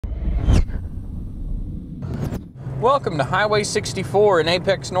Welcome to Highway 64 in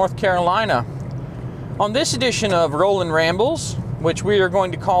Apex, North Carolina. On this edition of Rollin' Rambles, which we are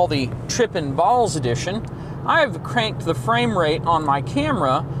going to call the Trippin' Balls edition, I have cranked the frame rate on my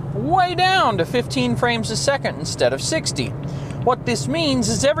camera way down to 15 frames a second instead of 60. What this means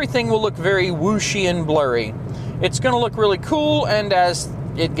is everything will look very whooshy and blurry. It's going to look really cool, and as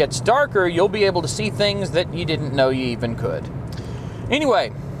it gets darker, you'll be able to see things that you didn't know you even could.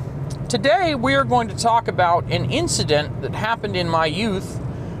 Anyway, today we are going to talk about an incident that happened in my youth,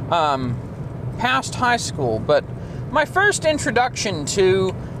 past high school, but my first introduction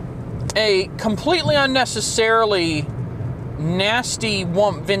to a completely unnecessarily nasty,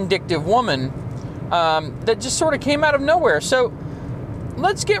 vindictive woman that just sort of came out of nowhere. So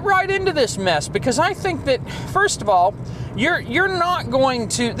let's get right into this mess, because I think that, first of all, you're not going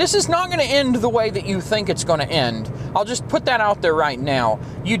to, this is not going to end the way that you think it's going to end. I'll just put that out there right now.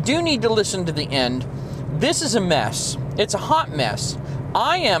 You do need to listen to the end. This is a mess. It's a hot mess.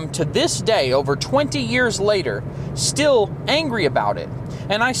 I am, to this day, over 20 years later, still angry about it.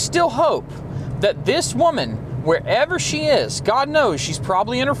 And I still hope that this woman, wherever she is, God knows she's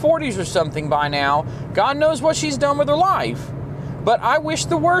probably in her 40s or something by now. God knows what she's done with her life. But I wish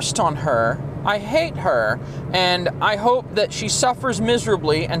the worst on her. I hate her, and I hope that she suffers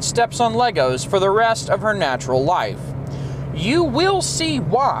miserably and steps on Legos for the rest of her natural life. You will see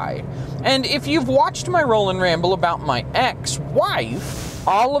why. And if you've watched my Rollin' Ramble about my ex-wife,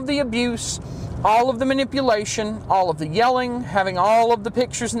 all of the abuse, all of the manipulation, all of the yelling, having all of the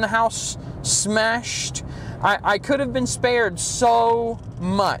pictures in the house smashed, I could have been spared so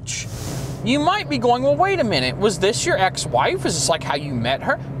much. You might be going, well, wait a minute, was this your ex-wife? Is this like how you met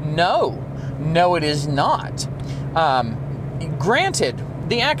her? No, it is not. Granted,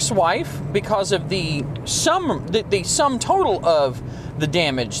 the ex-wife, because of the sum total of the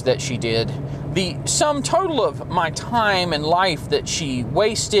damage that she did, the sum total of my time and life that she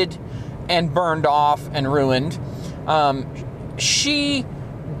wasted and burned off and ruined, she,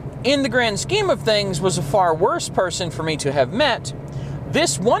 in the grand scheme of things, was a far worse person for me to have met.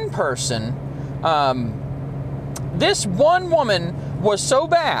 This one person, this one woman was so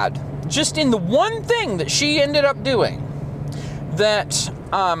bad, just in the one thing that she ended up doing, that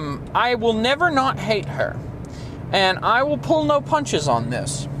I will never not hate her. And I will pull no punches on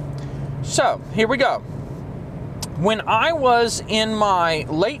this. So, here we go. When I was in my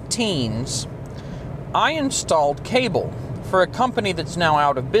late teens, I installed cable for a company that's now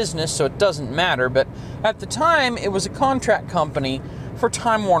out of business, so it doesn't matter, but at the time, it was a contract company for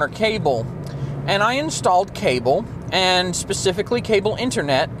Time Warner Cable. And I installed cable, and specifically cable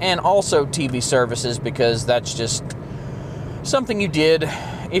internet, and also TV services, because that's just something you did.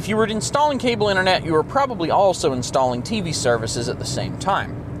 If you were installing cable internet, you were probably also installing TV services at the same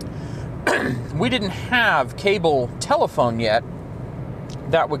time. We didn't have cable telephone yet.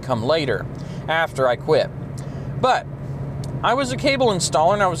 That would come later, after I quit. But I was a cable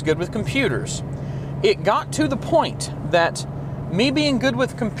installer, and I was good with computers. It got to the point that me being good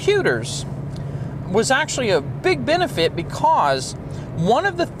with computers was actually a big benefit, because one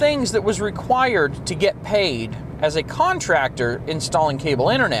of the things that was required to get paid as a contractor installing cable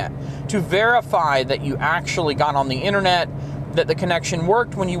internet, to verify that you actually got on the internet, that the connection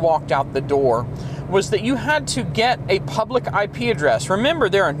worked when you walked out the door, was that you had to get a public IP address. Remember,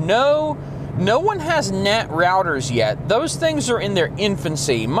 there are no one has net routers yet. Those things are in their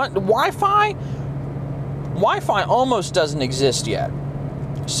infancy. Wi-Fi almost doesn't exist yet.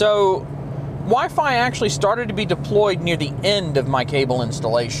 So Wi-Fi actually started to be deployed near the end of my cable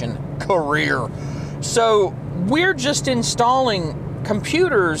installation career. So we're just installing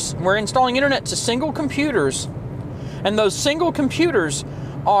computers. We're installing internet to single computers, and those single computers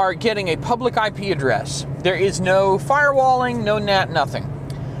are getting a public IP address. There is no firewalling, no NAT, nothing.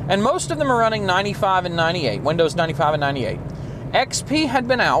 And most of them are running 95 and 98, Windows 95 and 98. XP had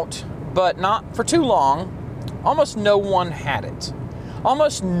been out, but not for too long. Almost no one had it.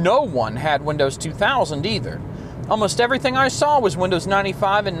 Almost no one had Windows 2000 either. Almost everything I saw was Windows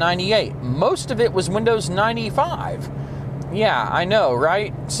 95 and 98. Most of it was Windows 95. Yeah, I know,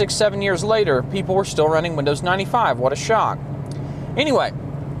 right? 6-7 years later, people were still running Windows 95. What a shock. Anyway,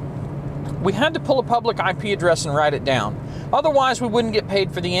 we had to pull a public IP address and write it down. Otherwise, we wouldn't get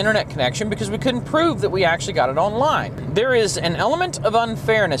paid for the internet connection, because we couldn't prove that we actually got it online. There is an element of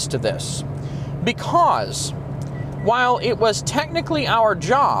unfairness to this, because while it was technically our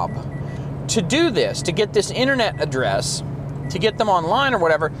job to do this, to get this internet address, to get them online or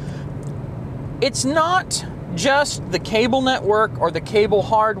whatever, it's not just the cable network or the cable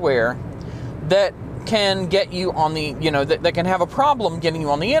hardware that can get you on the, that can have a problem getting you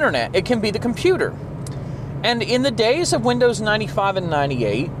on the internet. It can be the computer. And in the days of Windows 95 and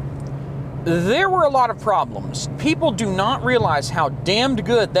 98, there were a lot of problems. People do not realize how damned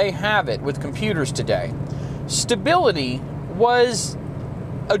good they have it with computers today. Stability was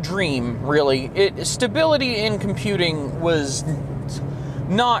a dream, really. Stability in computing was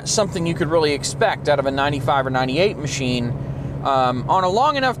not something you could really expect out of a 95 or 98 machine. On a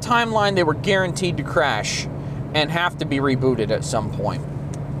long enough timeline, they were guaranteed to crash and have to be rebooted at some point.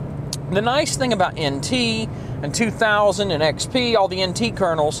 The nice thing about NT and 2000 and XP, all the NT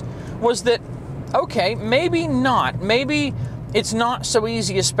kernels, was that, okay, maybe not. Maybe it's not so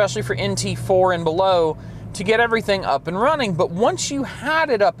easy, especially for NT4 and below, to get everything up and running. But once you had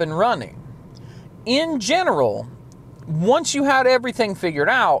it up and running, in general, once you had everything figured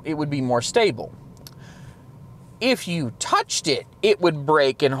out, it would be more stable. If you touched it, it would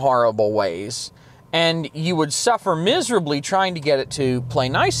break in horrible ways, and you would suffer miserably trying to get it to play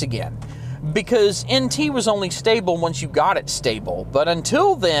nice again, because NT was only stable once you got it stable. But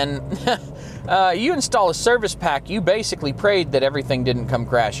until then, you install a service pack, you basically prayed that everything didn't come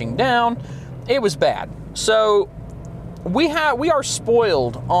crashing down. It was bad. So we are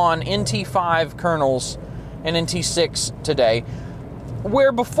spoiled on NT5 kernels and NT6 today,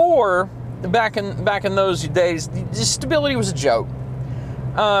 where before, back in those days, stability was a joke.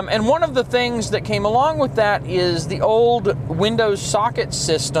 And one of the things that came along with that is the old Windows socket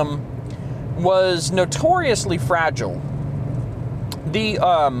system was notoriously fragile. The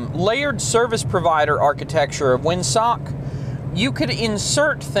layered service provider architecture of WinSock, you could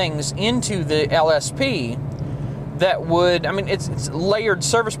insert things into the LSP that would, I mean, it's layered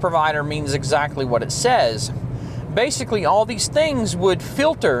service provider means exactly what it says. Basically, all these things would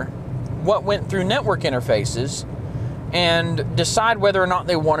filter what went through network interfaces and decide whether or not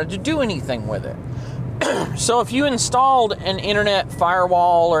they wanted to do anything with it. So if you installed an internet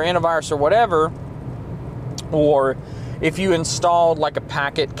firewall or antivirus or whatever, or if you installed like a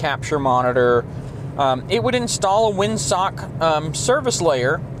packet capture monitor, it would install a WinSock service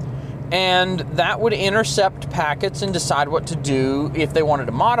layer, and that would intercept packets and decide what to do, if they wanted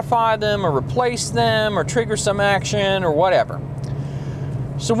to modify them or replace them or trigger some action or whatever.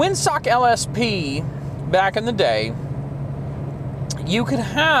 So WinSock LSP, back in the day, you could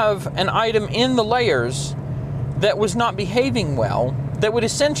have an item in the layers that was not behaving well, that would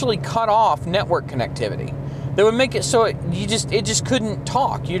essentially cut off network connectivity. That would make it so it just couldn't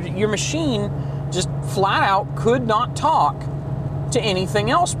talk. Your machine just flat out could not talk to anything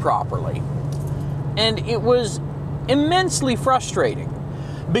else properly. And it was immensely frustrating,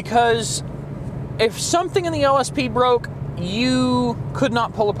 because if something in the LSP broke, you could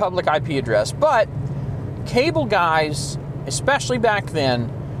not pull a public IP address. But cable guys, especially back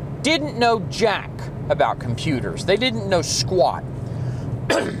then, didn't know jack about computers. They didn't know squat.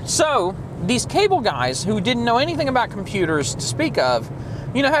 So these cable guys who didn't know anything about computers to speak of,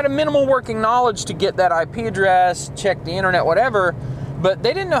 had a minimal working knowledge to get that IP address, check the internet, whatever, but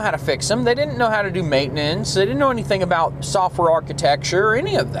they didn't know how to fix them. They didn't know how to do maintenance. They didn't know anything about software architecture or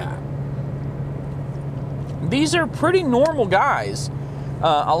any of that. These are pretty normal guys.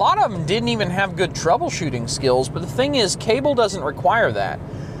 A lot of them didn't even have good troubleshooting skills, but the thing is, cable doesn't require that.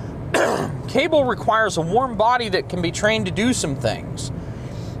 Cable requires a warm body that can be trained to do some things.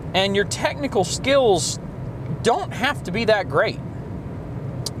 And your technical skills don't have to be that great.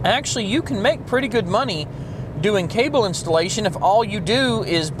 Actually, you can make pretty good money doing cable installation if all you do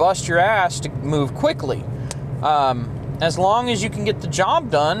is bust your ass to move quickly. As long as you can get the job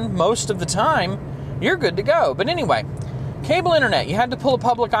done most of the time, you're good to go. But anyway, cable internet, you had to pull a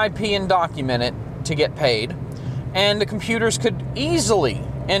public IP and document it to get paid, and the computers could easily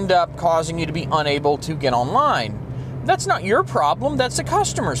end up causing you to be unable to get online. That's not your problem, that's the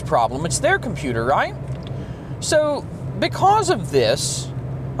customer's problem. It's their computer, right? So because of this,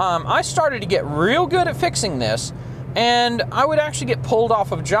 I started to get real good at fixing this, and I would actually get pulled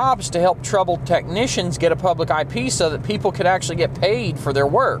off of jobs to help troubled technicians get a public IP so that people could actually get paid for their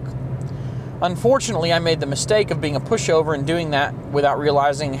work. Unfortunately, I made the mistake of being a pushover and doing that without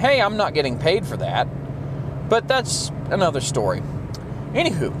realizing, hey, I'm not getting paid for that. But that's another story.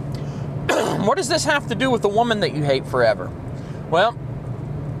 Anywho, what does this have to do with the woman that you hate forever? Well,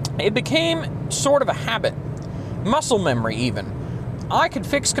 it became sort of a habit, muscle memory even. I could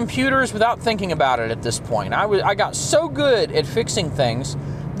fix computers without thinking about it at this point. I got so good at fixing things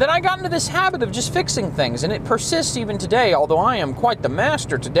that I got into this habit of just fixing things, and it persists even today, although I am quite the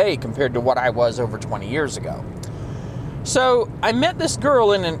master today compared to what I was over 20 years ago. So I met this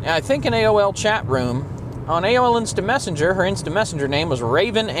girl in I think an AOL chat room, on AOL Instant Messenger. Her Instant Messenger name was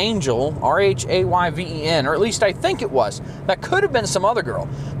RhayvenAngel, R-H-A-Y-V-E-N, or at least I think it was. That could have been some other girl,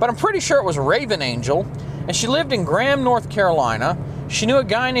 but I'm pretty sure it was RhayvenAngel, and she lived in Graham, North Carolina. She knew a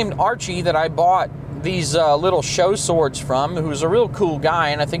guy named Archie that I bought these little show swords from, who's a real cool guy,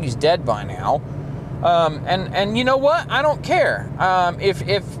 and I think he's dead by now. And you know what? I don't care.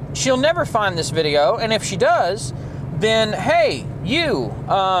 If she'll never find this video, and if she does, then hey, you,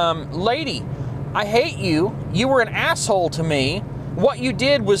 lady, I hate you. You were an asshole to me. What you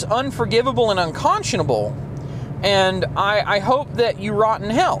did was unforgivable and unconscionable, and I hope that you rot in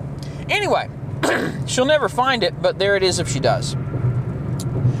hell. Anyway, she'll never find it, but there it is if she does.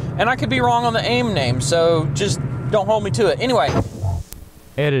 And I could be wrong on the AIM name, so just don't hold me to it. Anyway.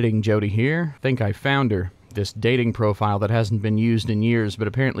 Editing Jody here. Think I found her. This dating profile that hasn't been used in years, but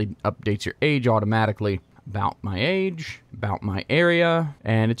apparently updates your age automatically. About my age, about my area,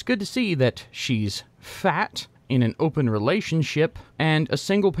 and it's good to see that she's fat, in an open relationship, and a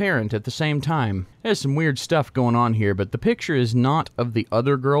single parent at the same time. There's some weird stuff going on here, but the picture is not of the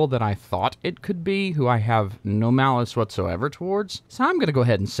other girl that I thought it could be, who I have no malice whatsoever towards, so I'm gonna go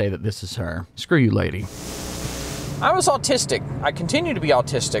ahead and say that this is her. Screw you, lady. I was autistic. I continue to be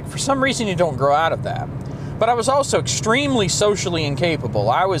autistic. For some reason, you don't grow out of that. But I was also extremely socially incapable.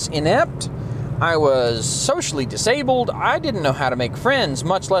 I was inept. I was socially disabled. I didn't know how to make friends,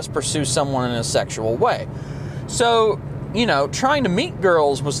 much less pursue someone in a sexual way. So, you know, trying to meet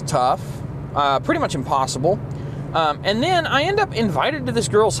girls was tough, pretty much impossible. And then I end up invited to this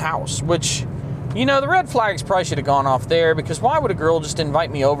girl's house, which, you know, the red flags probably should have gone off there, because why would a girl just invite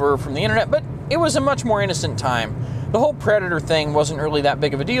me over from the internet? But it was a much more innocent time. The whole predator thing wasn't really that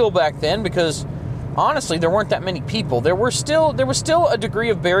big of a deal back then, because honestly, there weren't that many people. There was still a degree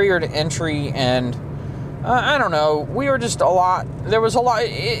of barrier to entry, and I don't know, we were just there was a lot,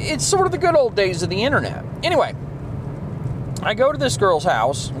 it's sort of the good old days of the internet. Anyway, I go to this girl's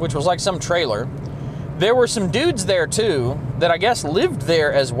house, which was like some trailer. There were some dudes there too, that I guess lived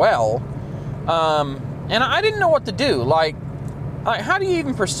there as well, and I didn't know what to do. Like, how do you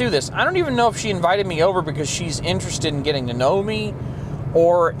even pursue this? I don't even know if she invited me over because she's interested in getting to know me,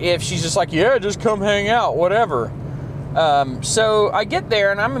 or if she's just like, yeah, just come hang out, whatever. So I get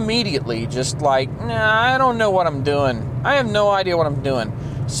there and I'm immediately just like, nah, I don't know what I'm doing. I have no idea what I'm doing.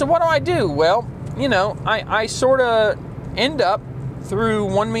 So what do? Well, you know, I sort of end up through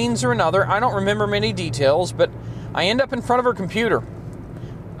one means or another. I don't remember many details, but I end up in front of her computer.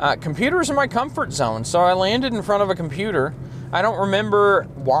 Computers are my comfort zone, so I landed in front of a computer. I don't remember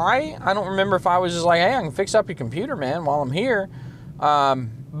why. I don't remember if I was just like, hey, I can fix up your computer, man, while I'm here.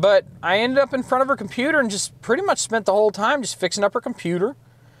 But I ended up in front of her computer and just pretty much spent the whole time just fixing up her computer,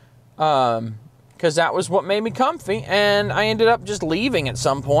 because that was what made me comfy, and I ended up just leaving at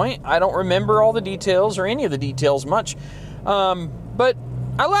some point. I don't remember all the details or any of the details much, but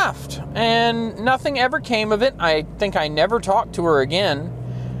I left, and nothing ever came of it. I think I never talked to her again.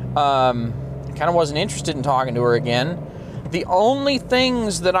 Kind of wasn't interested in talking to her again. The only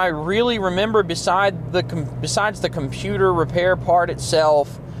things that I really remember besides the computer repair part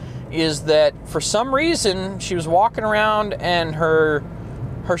itself is that for some reason she was walking around and her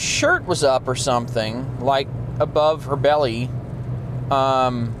shirt was up or something, like above her belly,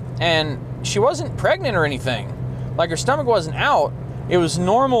 and she wasn't pregnant or anything. Like, her stomach wasn't out. It was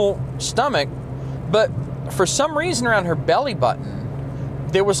normal stomach, but for some reason around her belly button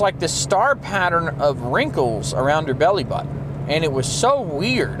there was like this star pattern of wrinkles around her belly button. And it was so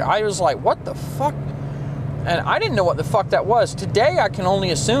weird. I was like, what the fuck? And I didn't know what the fuck that was. Today, I can only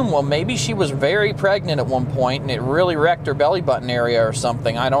assume, well, maybe she was very pregnant at one point and it really wrecked her belly button area or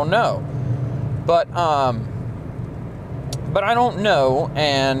something. I don't know. But I don't know.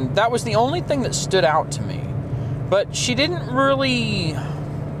 And that was the only thing that stood out to me. But she didn't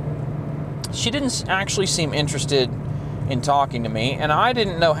actually seem interested in talking to me, and I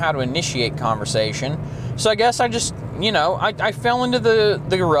didn't know how to initiate conversation. So I guess I just, you know, I fell into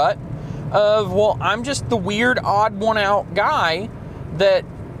the rut of, well, I'm just the weird, odd one out guy that,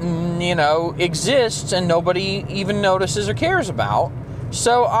 you know, exists and nobody even notices or cares about.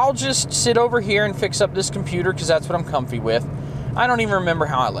 So I'll just sit over here and fix up this computer because that's what I'm comfy with. I don't even remember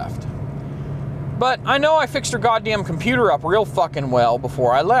how I left. But I know I fixed her goddamn computer up real fucking well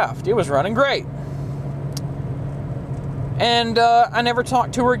before I left. It was running great. And I never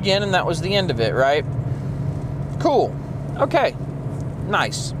talked to her again, and that was the end of it, right? Cool. Okay.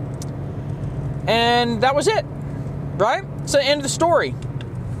 Nice. And that was it, right? It's the end of the story.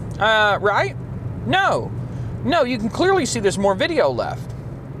 Right? No. No, you can clearly see there's more video left.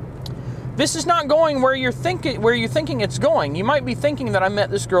 This is not going where you're thinking it's going. You might be thinking that I met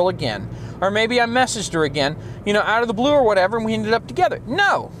this girl again. Or maybe I messaged her again, you know, out of the blue or whatever, and we ended up together.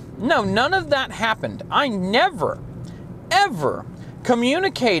 No, none of that happened. I never, ever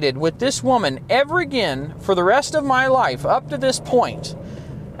communicated with this woman ever again for the rest of my life up to this point.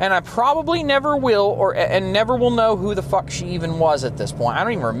 And I probably never will, and never will know who the fuck she even was at this point. I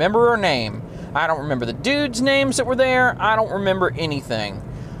don't even remember her name. I don't remember the dudes' names that were there. I don't remember anything.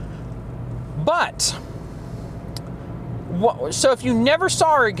 But, so if you never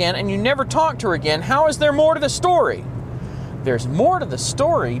saw her again and you never talked to her again, how is there more to the story? There's more to the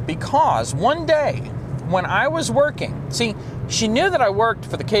story because one day when I was working, see, she knew that I worked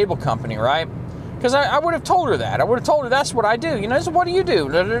for the cable company, right? Because I would have told her that. I would have told her that's what I do. You know, so what do you do?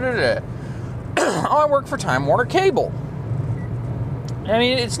 Oh, I work for Time Warner Cable. I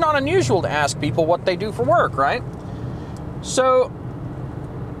mean, it's not unusual to ask people what they do for work, right? So,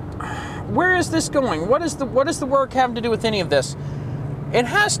 where is this going? What does the work have to do with any of this? It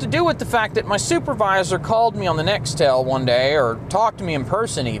has to do with the fact that my supervisor called me on the Nextel one day, or talked to me in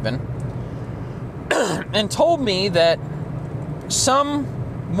person even, and told me that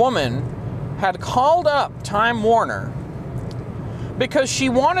some woman had called up Time Warner because she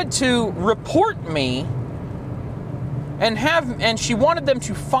wanted to report me and she wanted them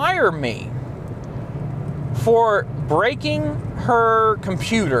to fire me for breaking her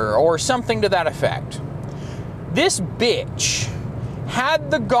computer or something to that effect. This bitch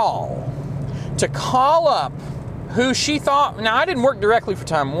had the gall to call up who she thought, now I didn't work directly for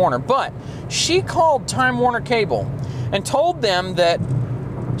Time Warner, but she called Time Warner Cable and told them that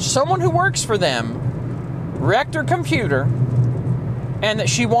someone who works for them wrecked her computer and that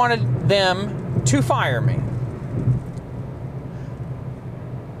she wanted them to fire me.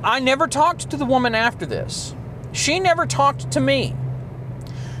 I never talked to the woman after this. She never talked to me.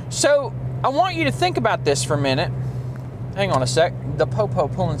 So I want you to think about this for a minute. Hang on a sec. The po-po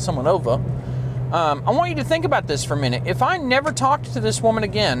pulling someone over. I want you to think about this for a minute. If I never talked to this woman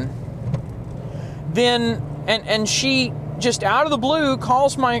again, then, and she just out of the blue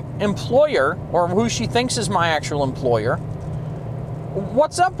calls my employer, or who she thinks is my actual employer,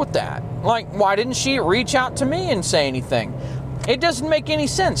 what's up with that? Like, why didn't she reach out to me and say anything? It doesn't make any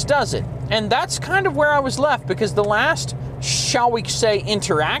sense, does it? And that's kind of where I was left, because the last, shall we say,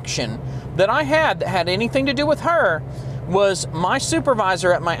 interaction that I had that had anything to do with her was my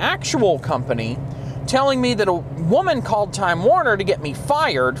supervisor at my actual company telling me that a woman called Time Warner to get me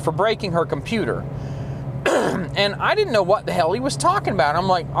fired for breaking her computer. And I didn't know what the hell he was talking about. I'm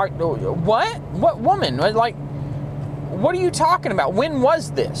like, what? What woman? Like, what are you talking about? When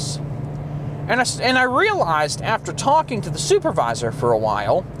was this? And I realized after talking to the supervisor for a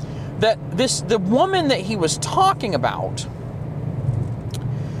while that the woman that he was talking about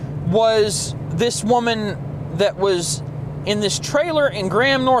was this woman that was in this trailer in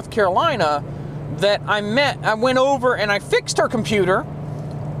Graham, North Carolina that I met. I went over and I fixed her computer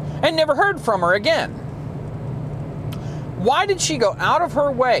and never heard from her again. Why did she go out of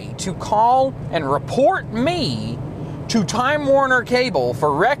her way to call and report me to Time Warner Cable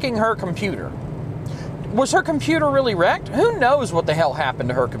for wrecking her computer? Was her computer really wrecked? Who knows what the hell happened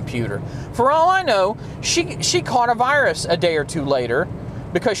to her computer? For all I know, she caught a virus a day or two later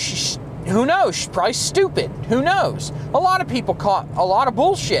because who knows? She's probably stupid. Who knows? A lot of people caught a lot of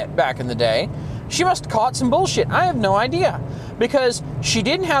bullshit back in the day. She must have caught some bullshit. I have no idea, because she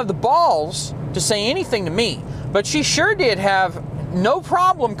didn't have the balls to say anything to me, but she sure did have no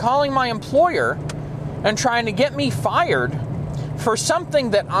problem calling my employer and trying to get me fired for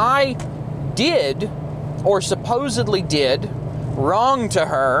something that I did or supposedly did wrong to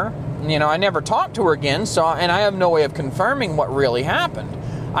her. You know, I never talked to her again, and I have no way of confirming what really happened.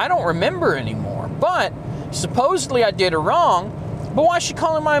 I don't remember anymore, but supposedly I did her wrong, but why is she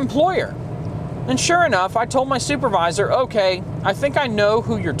calling my employer? And sure enough, I told my supervisor, okay, I think I know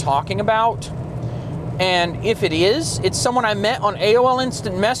who you're talking about, and if it is, it's someone I met on AOL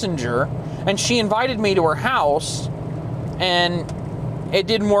Instant Messenger, and she invited me to her house, and it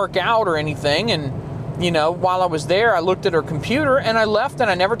didn't work out or anything, and you know, while I was there, I looked at her computer and I left and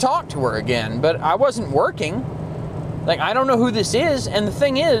I never talked to her again. But I wasn't working. Like, I don't know who this is. And the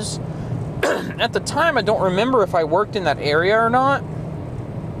thing is, at the time, I don't remember if I worked in that area or not.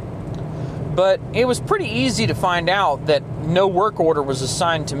 But it was pretty easy to find out that no work order was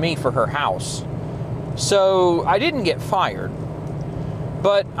assigned to me for her house. So I didn't get fired.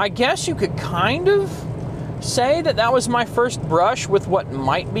 But I guess you could kind of say that that was my first brush with what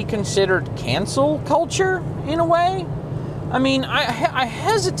might be considered cancel culture in a way. I mean, I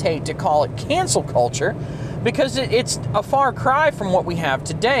hesitate to call it cancel culture because it's a far cry from what we have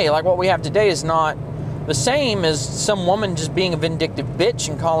today. Like, what we have today is not the same as some woman just being a vindictive bitch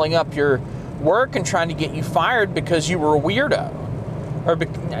and calling up your work and trying to get you fired because you were a weirdo.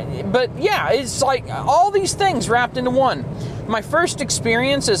 But yeah, it's like all these things wrapped into one. My first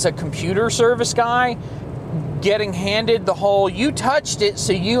experience as a computer service guy, getting handed the whole "you touched it,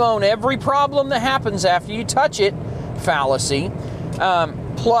 so you own every problem that happens after you touch it" fallacy,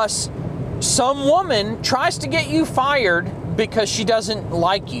 plus some woman tries to get you fired because she doesn't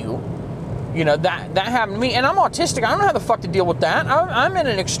like you. You know, that happened to me, and I'm autistic. I don't know how the fuck to deal with that. I'm at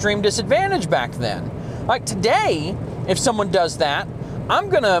an extreme disadvantage back then. Like today, if someone does that, I'm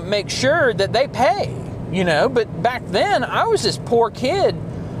gonna make sure that they pay, you know, but back then I was this poor kid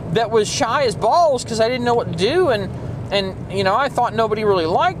that was shy as balls because I didn't know what to do, and you know, I thought nobody really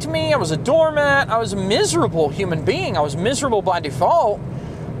liked me. I was a doormat. I was a miserable human being. I was miserable by default,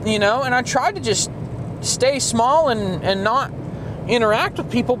 you know, and I tried to just stay small and not interact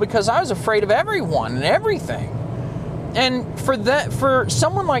with people because I was afraid of everyone and everything. And for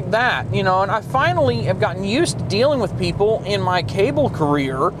someone like that, you know, and I finally have gotten used to dealing with people in my cable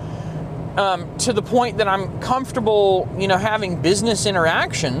career, to the point that I'm comfortable, you know, having business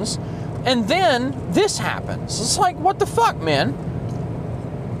interactions, and then this happens. It's like, what the fuck, man?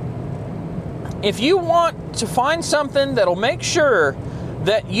 If you want to find something that'll make sure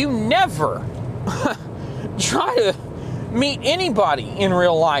that you never try to meet anybody in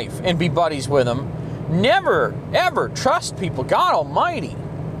real life and be buddies with them, never, ever trust people. God almighty.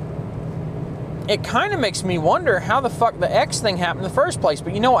 It kind of makes me wonder how the fuck the X thing happened in the first place.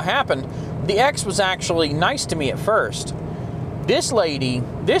 But you know what happened? The X was actually nice to me at first. This lady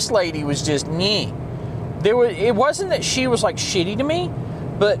was just neat. It wasn't that she was like shitty to me,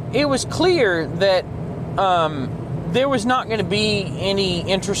 but it was clear that there was not going to be any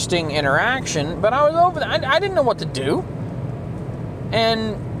interesting interaction. But I was over there. I didn't know what to do.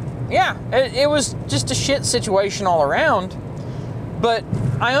 And yeah, it was just a shit situation all around. But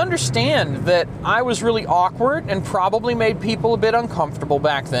I understand that I was really awkward and probably made people a bit uncomfortable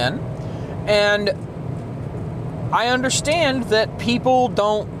back then. And I understand that people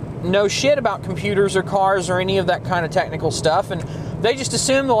don't know shit about computers or cars or any of that kind of technical stuff, and they just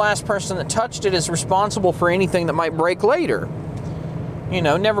assume the last person that touched it is responsible for anything that might break later. You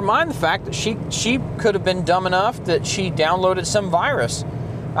know, never mind the fact that she could have been dumb enough that she downloaded some virus.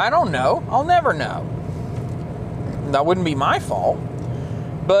 I don't know. I'll never know. That wouldn't be my fault.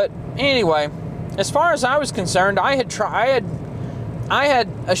 But anyway, as far as I was concerned, I had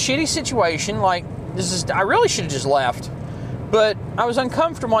a shitty situation. Like, I really should have just left. But I was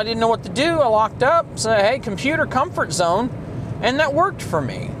uncomfortable. I didn't know what to do. I locked up, said, hey, computer comfort zone. And that worked for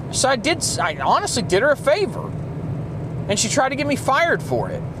me. So I honestly did her a favor. And she tried to get me fired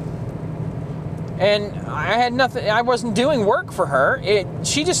for it. And I had nothing, I wasn't doing work for her.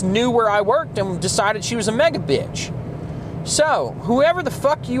 She just knew where I worked and decided she was a mega bitch. So, whoever the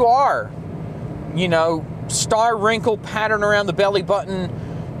fuck you are, you know, star wrinkle pattern around the belly button,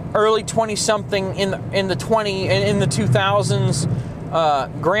 early 20-something in the 2000s,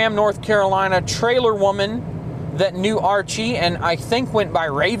 Graham, North Carolina, trailer woman that knew Archie and I think went by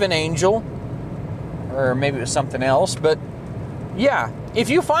RhayvenAngel, or maybe it was something else, but yeah, if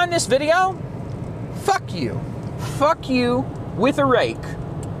you find this video, fuck you. Fuck you with a rake.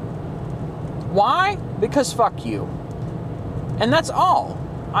 Why? Because fuck you. And that's all.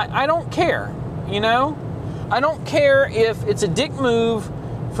 I don't care, you know? I don't care if it's a dick move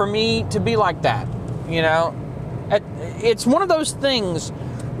for me to be like that, you know? It's one of those things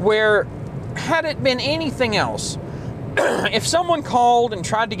where, had it been anything else, if someone called and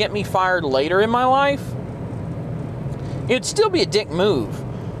tried to get me fired later in my life, it'd still be a dick move.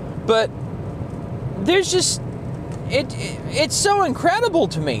 But there's just, it's so incredible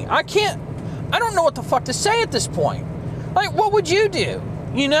to me. I don't know what the fuck to say at this point. Like, what would you do?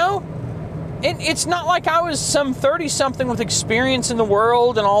 You know? It's not like I was some 30-something with experience in the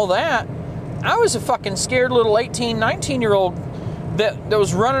world and all that. I was a fucking scared little 18, 19-year-old that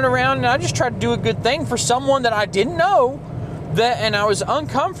was running around, and I just tried to do a good thing for someone that I didn't know, and I was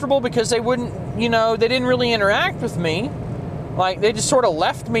uncomfortable because they wouldn't, you know, they didn't really interact with me. Like, they just sort of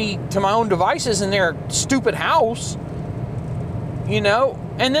left me to my own devices in their stupid house, you know?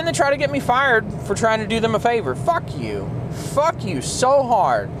 And then they try to get me fired for trying to do them a favor. Fuck you. Fuck you so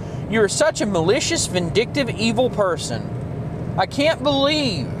hard. You're such a malicious, vindictive, evil person. I can't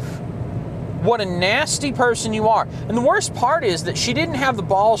believe what a nasty person you are. And the worst part is that she didn't have the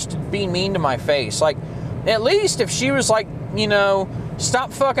balls to be mean to my face. Like, at least if she was like, you know,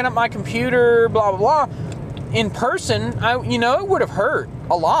 stop fucking up my computer, blah, blah, blah. In person, you know, it would have hurt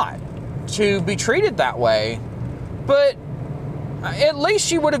a lot to be treated that way. But At least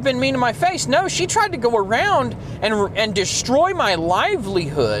she would have been mean to my face. No, she tried to go around and destroy my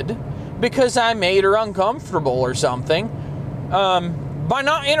livelihood because I made her uncomfortable or something by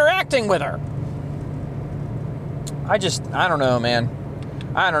not interacting with her. I don't know, man.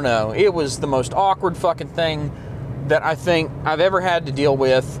 I don't know. It was the most awkward fucking thing that I think I've ever had to deal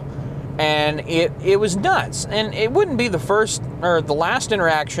with, and it was nuts. And it wouldn't be the first or the last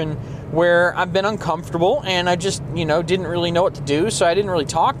interaction where I've been uncomfortable and I just, didn't really know what to do, so I didn't really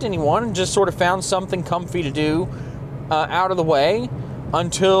talk to anyone and just sort of found something comfy to do out of the way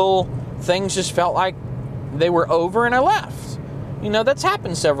until things just felt like they were over and I left. That's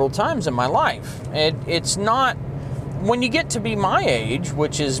happened several times in my life. It's not, when you get to be my age,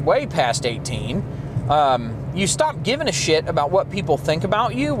 which is way past 18, you stop giving a shit about what people think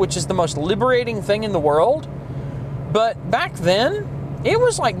about you, which is the most liberating thing in the world. But back then, it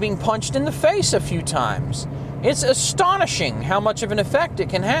was like being punched in the face a few times. It's astonishing how much of an effect it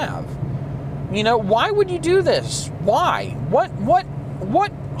can have. Why would you do this? Why?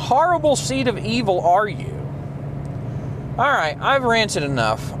 What horrible seed of evil are you? Alright, I've ranted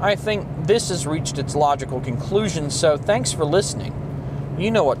enough. I think this has reached its logical conclusion, so thanks for listening.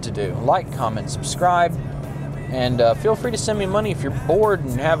 You know what to do. Like, comment, subscribe, and feel free to send me money if you're bored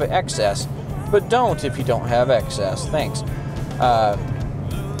and have excess. But don't if you don't have excess. Thanks.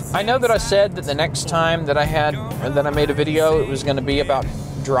 I know that I said that the next time that I made a video, it was going to be about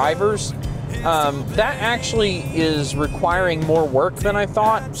drivers. That actually is requiring more work than I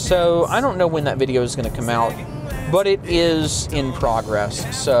thought, so I don't know when that video is going to come out, but it is in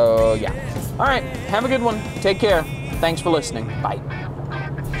progress, so yeah. Alright, have a good one. Take care. Thanks for listening. Bye.